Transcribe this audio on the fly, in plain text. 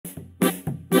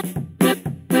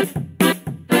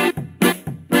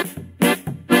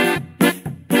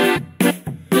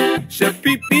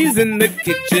in the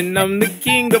kitchen, I'm the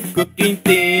king of cooking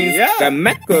things. Got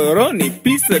macaroni,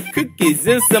 piece of cookies,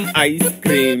 and some ice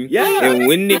cream. And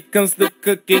when it comes to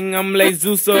cooking, I'm like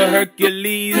Zeus or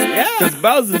Hercules. Cause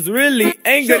Bowser's really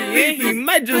angry and he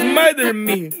might just murder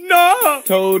me. No!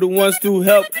 Toad wants to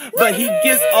help, but he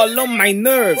gets all on my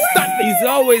nerves. He's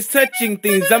always touching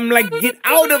things, I'm like, get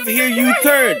out of here, you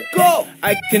turd. Go!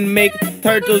 I can make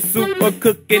turtle soup or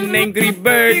cook an Angry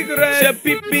Bird. Chef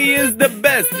Pee-Pee is the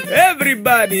best.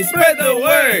 Everybody spread the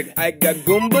word. I got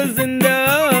Goombas in the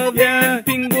oven and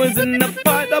penguins in the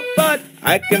pot.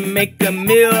 I can make a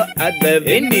meal out of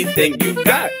anything you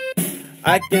got.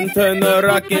 I can turn a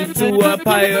rock into a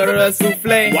pie or a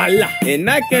souffle. Voila! And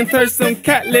I can turn some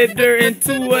cat litter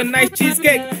into a nice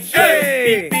cheesecake.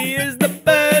 Hey! Chef Pee-Pee is the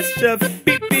best. Chef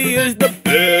Pee-Pee is the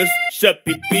best. Chef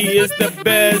Pee-Pee is the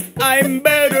best. I'm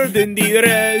better than the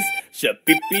rest. Chef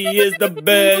Pee-Pee is the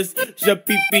best. Chef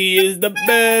Pee-Pee is the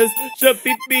best. Chef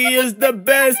Pee-Pee is the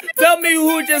best. Tell me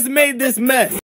who just made this mess.